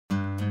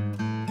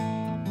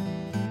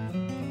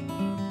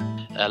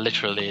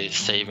literally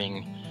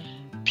saving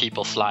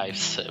people's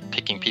lives,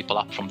 picking people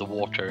up from the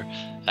water,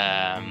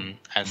 and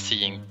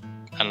seeing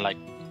and like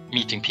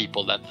meeting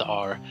people that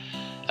are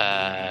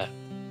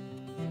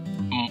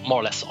more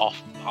or less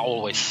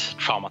always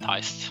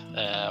traumatized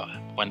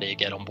when they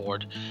get on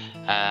board.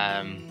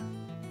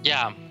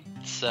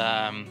 It's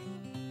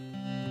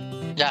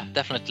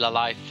definitely a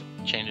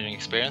life-changing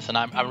experience, and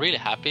I'm really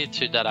happy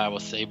that I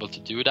was able to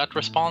do that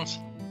response.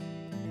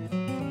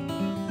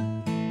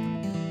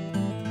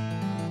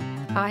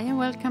 Hi and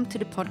welcome to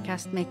the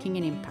podcast Making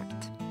an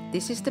Impact.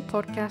 This is the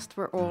podcast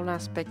where all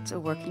aspects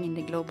of working in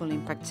the global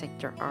impact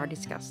sector are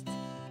discussed.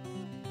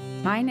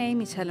 My name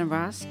is Helen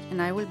Rask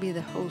and I will be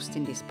the host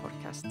in this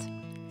podcast.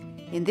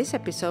 In this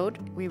episode,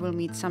 we will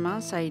meet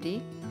Saman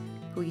Saidi,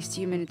 who is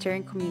the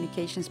Humanitarian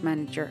Communications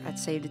Manager at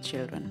Save the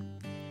Children.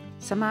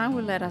 Saman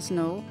will let us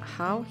know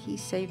how he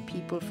saved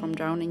people from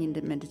drowning in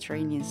the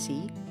Mediterranean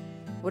Sea,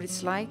 what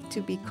it's like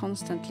to be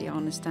constantly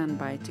on a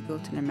standby to go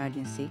to an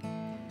emergency,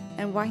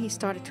 and why he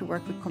started to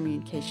work with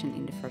communication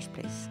in the first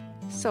place.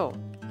 So,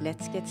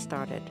 let's get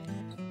started.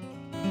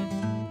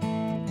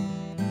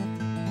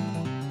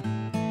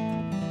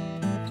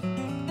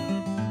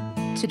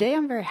 Today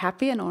I'm very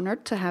happy and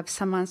honored to have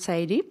Saman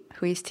Saidi,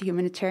 who is the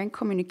Humanitarian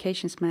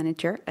Communications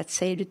Manager at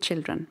Save the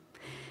Children.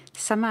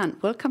 Saman,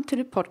 welcome to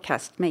the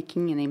podcast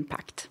Making an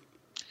Impact.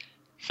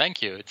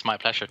 Thank you. It's my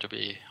pleasure to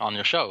be on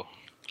your show.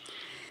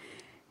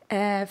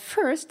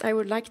 First, I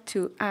would like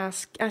to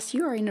ask, as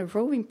you are in a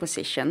rowing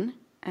position,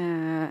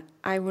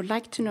 I would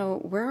like to know,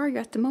 where are you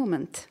at the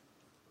moment?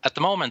 At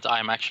the moment,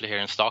 I'm actually here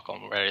in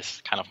Stockholm, where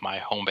it's kind of my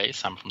home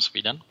base. I'm from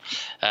Sweden.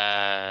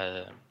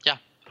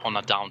 On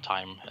a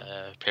downtime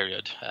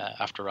period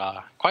after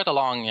quite a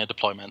long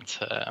deployment.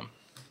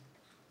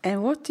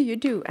 And what do you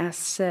do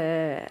as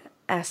a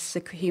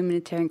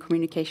humanitarian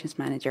communications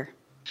manager?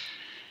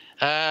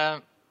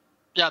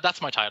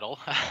 That's my title,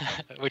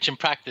 which in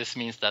practice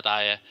means that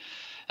I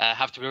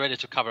have to be ready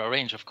to cover a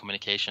range of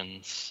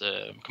communication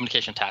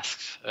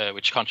tasks,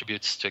 which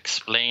contributes to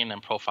explain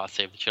and profile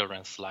Save the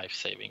Children's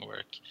life-saving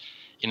work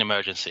in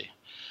emergency,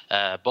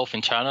 both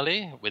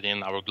internally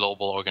within our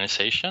global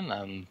organization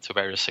and to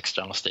various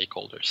external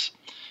stakeholders.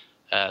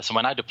 So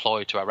when I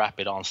deploy to a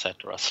rapid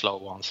onset or a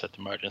slow onset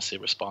emergency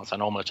response, I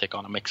normally take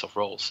on a mix of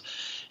roles.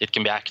 It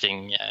can be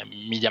acting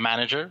media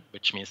manager,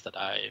 which means that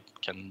I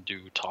can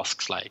do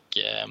tasks like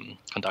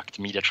conduct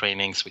media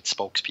trainings with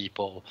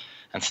spokespeople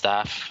and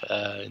staff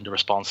in the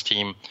response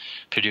team,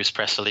 produce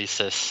press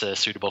releases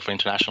suitable for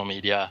international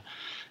media,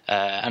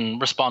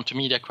 and respond to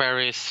media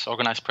queries,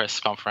 organize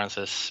press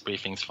conferences,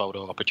 briefings,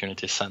 photo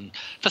opportunities, and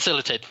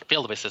facilitate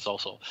field visits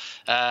also.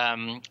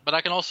 But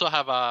I can also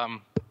have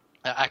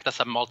act as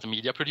a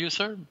multimedia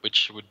producer,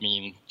 which would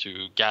mean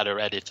to gather,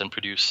 edit, and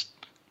produce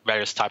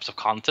various types of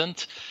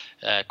content,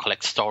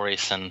 collect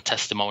stories and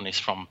testimonies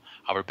from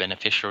our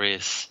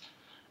beneficiaries,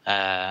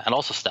 and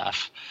also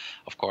staff,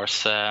 of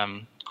course,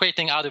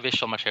 creating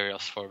audiovisual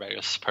materials for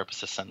various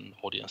purposes and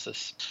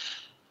audiences.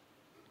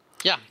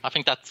 Yeah, I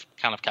think that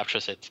kind of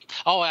captures it.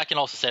 Oh, I can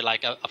also say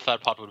like a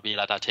third part would be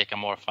that I take a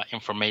more of an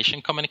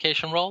information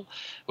communication role,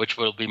 which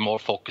will be more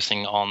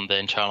focusing on the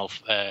internal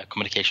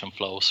communication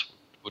flows.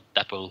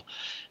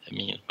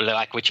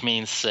 Which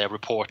means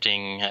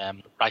reporting,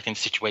 writing the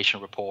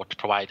situation report,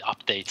 provide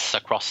updates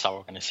across our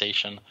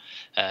organization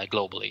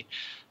globally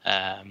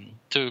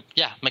to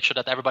make sure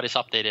that everybody's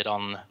updated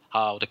on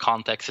how the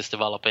context is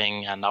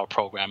developing and our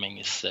programming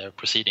is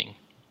proceeding.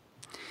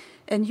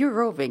 And you're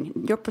rowing.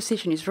 Your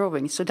position is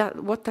rowing. So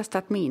what does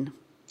that mean?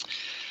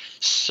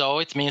 So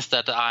it means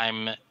that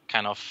I'm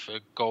kind of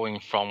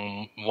going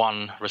from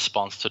one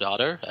response to the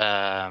other.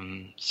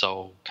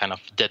 So kind of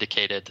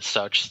dedicated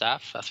search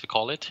staff, as we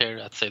call it here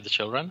at Save the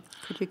Children.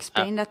 Could you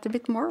explain that a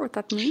bit more, what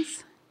that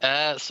means?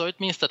 So it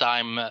means that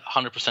I'm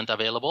 100%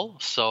 available.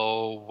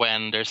 So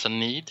when there's a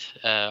need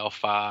of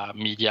a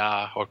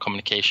media or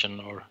communication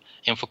or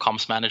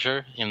infocomms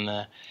manager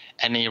in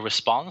any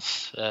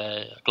response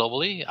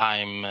globally,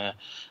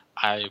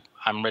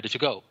 I'm ready to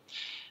go.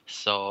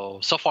 So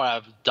far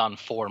I've done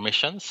 4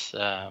 missions.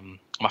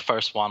 My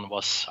first one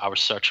was our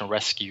search and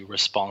rescue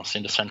response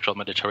in the central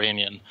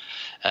Mediterranean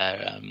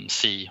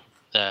Sea,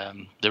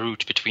 the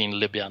route between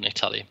Libya and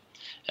Italy,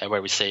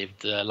 where we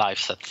saved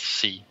lives at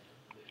sea.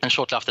 And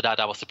shortly after that,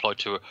 I was deployed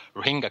to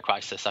Rohingya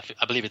crisis.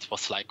 I believe it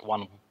was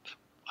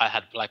I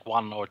had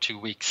 1 or 2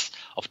 weeks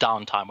of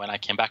downtime when I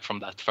came back from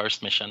that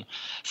first mission.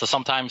 So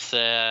sometimes,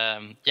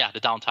 the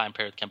downtime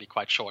period can be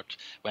quite short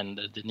when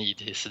the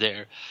need is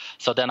there.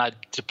 So then I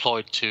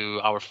deployed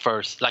to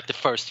the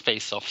first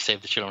phase of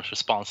Save the Children's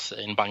response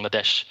in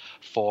Bangladesh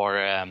for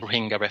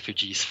Rohingya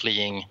refugees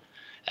fleeing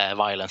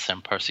violence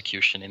and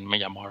persecution in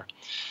Myanmar.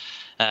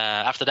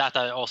 After that,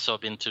 I also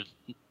been to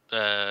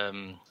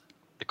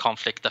the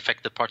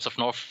conflict-affected parts of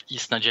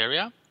northeast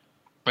Nigeria,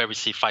 where we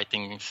see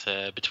fightings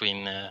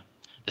between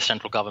the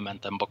central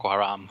government and Boko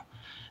Haram,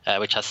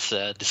 which has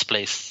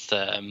displaced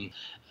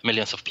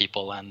millions of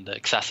people and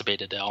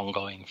exacerbated the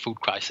ongoing food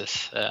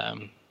crisis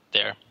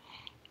there.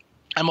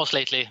 And most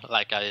lately,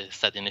 like I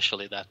said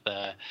initially, that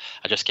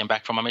I just came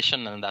back from a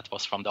mission, and that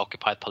was from the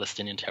occupied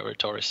Palestinian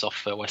territories of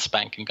West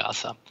Bank and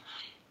Gaza.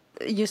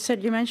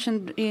 You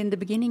mentioned in the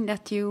beginning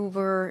that you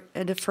were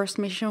the first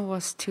mission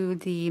was to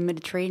the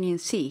Mediterranean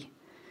Sea.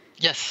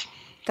 Yes.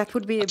 That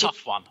would be a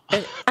tough one.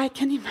 I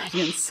can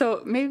imagine.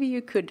 So maybe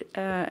you could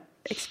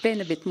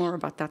explain a bit more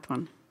about that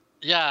one.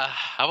 Yeah,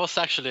 I was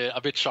actually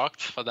a bit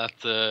shocked for that.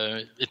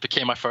 It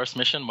became my first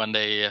mission when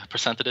they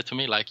presented it to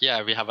me. Like,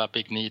 yeah, we have a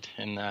big need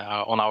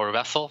on our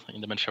vessel in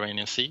the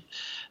Mediterranean Sea.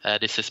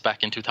 This is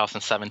back in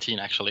 2017,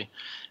 actually.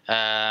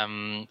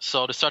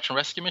 So the search and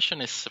rescue mission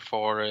is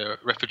for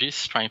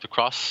refugees trying to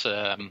cross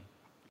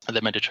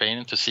the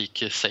Mediterranean to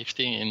seek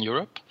safety in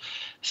Europe.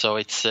 So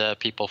it's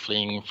people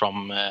fleeing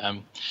from,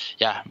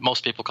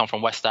 most people come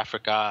from West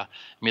Africa,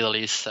 Middle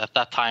East. At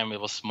that time, it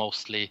was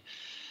mostly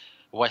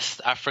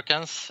West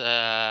Africans,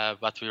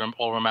 but we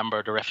all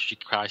remember the refugee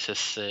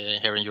crisis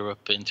here in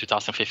Europe in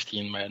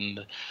 2015,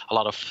 when a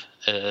lot of,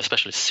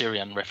 especially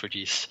Syrian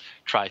refugees,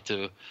 tried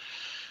to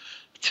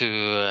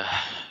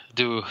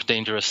do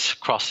dangerous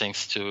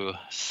crossings to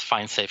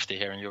find safety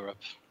here in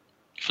Europe,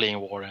 fleeing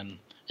war and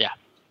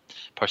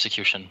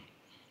persecution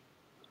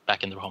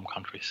back in their home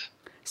countries.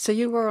 So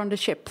you were on the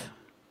ship?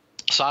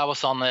 So I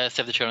was on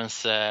Save the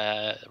Children's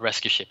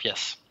rescue ship,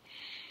 yes.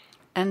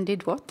 And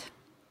did what?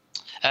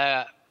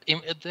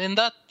 In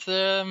that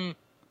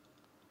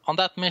on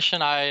that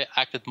mission, I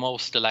acted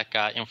mostly like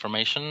an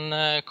information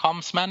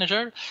comms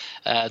manager,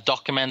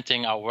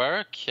 documenting our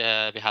work.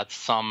 We had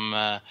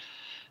some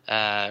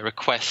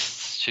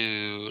requests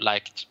to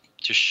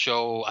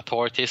show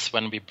authorities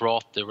when we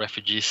brought the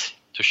refugees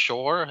to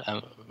shore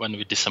and when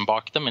we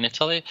disembarked them in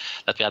Italy,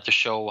 that we had to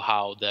show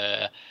how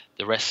the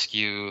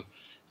rescue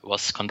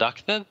was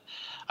conducted.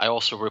 I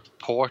also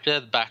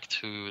reported back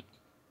to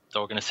the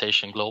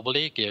organization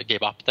globally,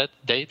 gave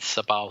updates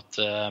about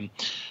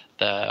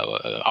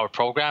our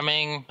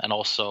programming and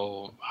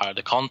also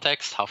the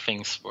context, how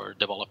things were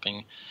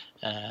developing,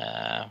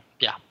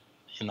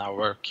 in our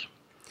work.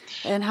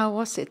 And how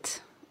was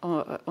it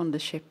on the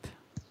ship?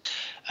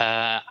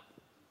 How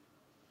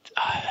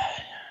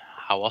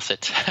was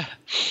it?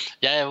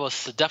 Yeah, it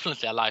was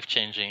definitely a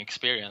life-changing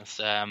experience.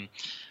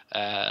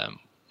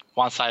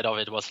 One side of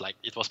it was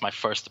it was my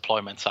first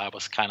deployment, so I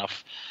was kind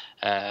of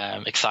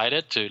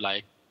excited to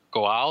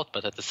go out,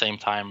 but at the same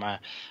time, I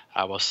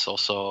was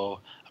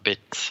also a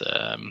bit.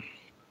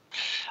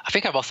 I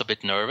think I was a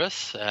bit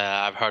nervous.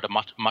 I've heard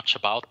much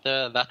about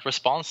that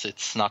response.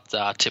 It's not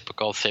a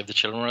typical Save the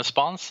Children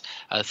response,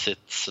 as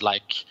it's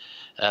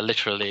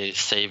literally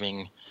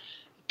saving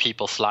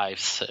people's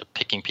lives,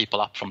 picking people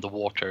up from the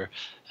water,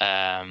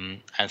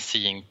 and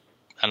seeing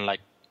and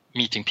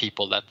meeting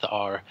people that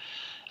are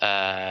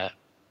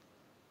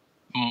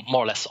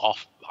more or less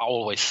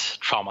always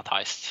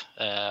traumatized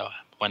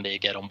when they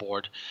get on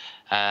board.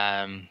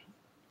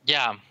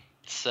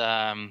 It's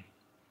how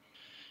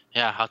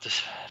to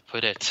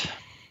put it?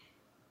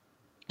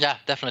 Yeah,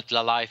 definitely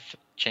a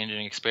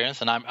life-changing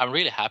experience, and I'm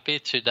really happy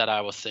that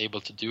I was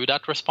able to do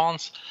that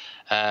response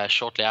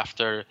shortly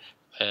after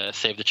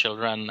Save the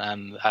Children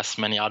and as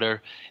many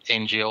other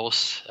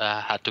NGOs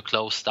had to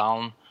close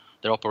down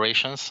their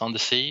operations on the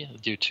sea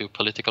due to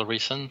political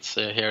reasons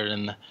here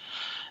in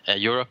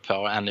Europe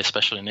and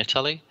especially in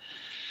Italy.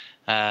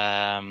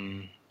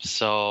 And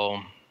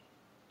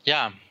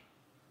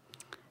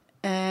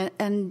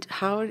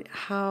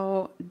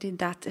how did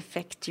that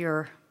affect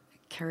your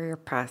career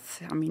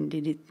path? I mean,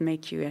 did it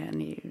make you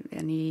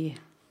any?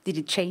 Did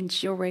it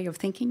change your way of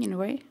thinking in a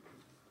way?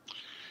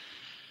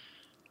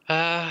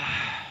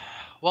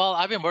 Well,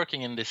 I've been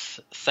working in this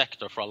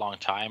sector for a long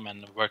time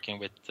and working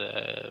with,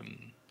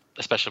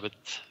 especially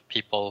with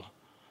people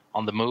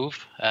on the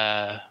move,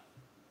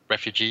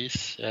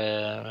 refugees,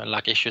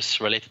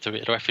 issues related to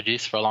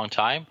refugees for a long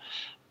time.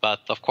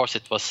 But of course,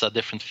 it was a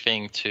different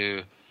thing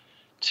to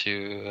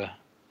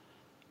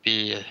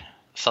be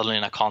suddenly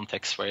in a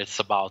context where it's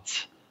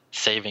about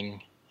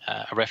saving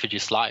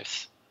refugees'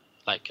 lives,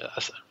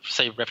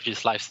 save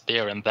refugees' lives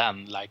there and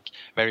then,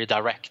 very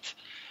direct.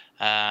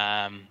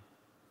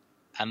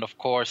 And of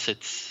course,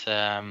 it's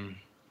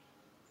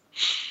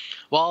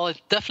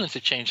it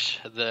definitely changed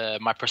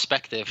my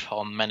perspective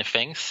on many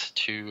things,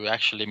 to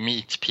actually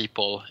meet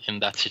people in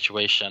that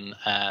situation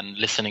and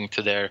listening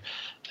to their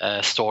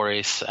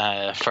stories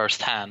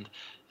firsthand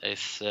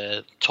is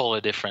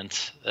totally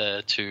different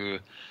to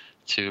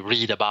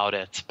read about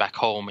it back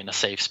home in a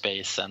safe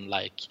space. And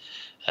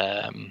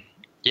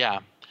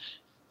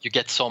you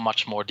get so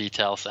much more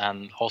details,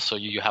 and also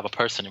you have a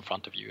person in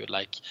front of you.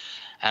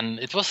 And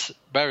it was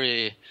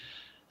very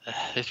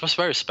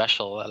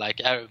special.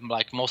 Like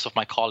most of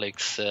my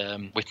colleagues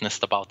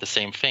witnessed about the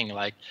same thing,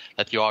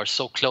 that you are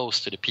so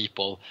close to the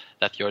people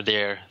that you're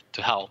there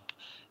to help,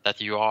 that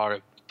you are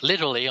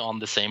literally on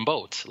the same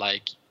boat.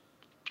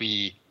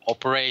 We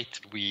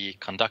operate, we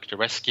conduct a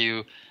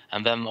rescue,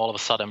 and then all of a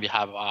sudden we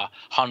have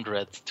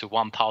 100 to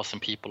 1,000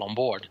 people on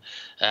board.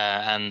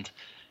 And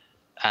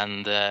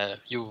and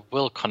you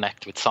will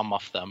connect with some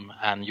of them,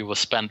 and you will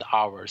spend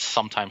hours,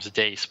 sometimes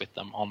days, with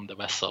them on the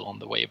vessel on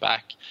the way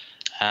back,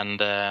 and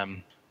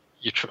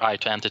you try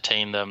to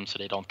entertain them so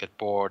they don't get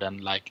bored,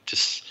 and like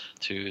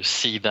to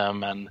see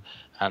them and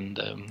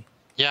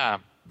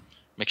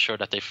make sure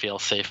that they feel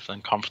safe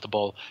and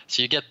comfortable.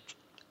 So you get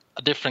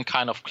a different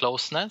kind of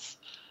closeness.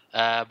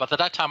 But at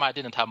that time, I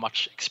didn't have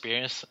much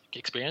experience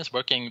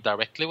working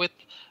directly with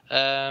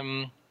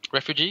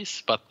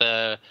refugees. But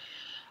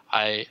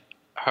I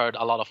heard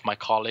a lot of my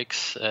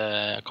colleagues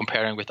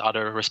comparing with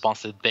other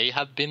responses they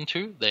had been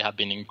to. They had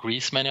been in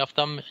Greece, many of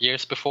them,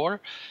 years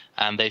before.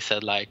 And they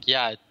said, like,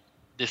 yeah,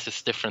 this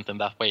is different in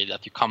that way,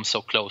 that you come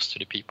so close to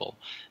the people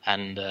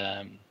and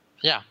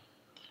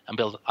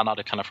build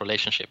another kind of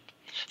relationship.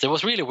 So it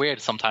was really weird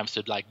sometimes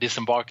to like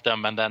disembark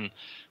them, and then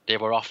they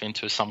were off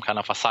into some kind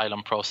of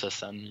asylum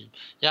process. And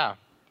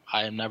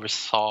I never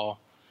saw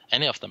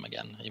any of them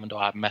again, even though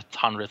I've met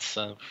hundreds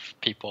of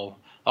people,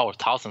 or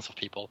thousands of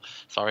people,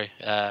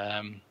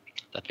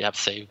 that we have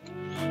saved.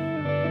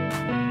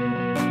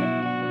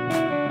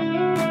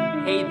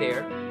 Hey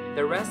there,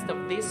 the rest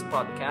of this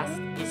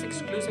podcast is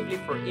exclusively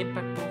for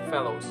Impact Boom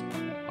Fellows.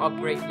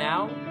 Upgrade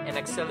now and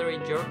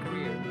accelerate your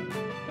career.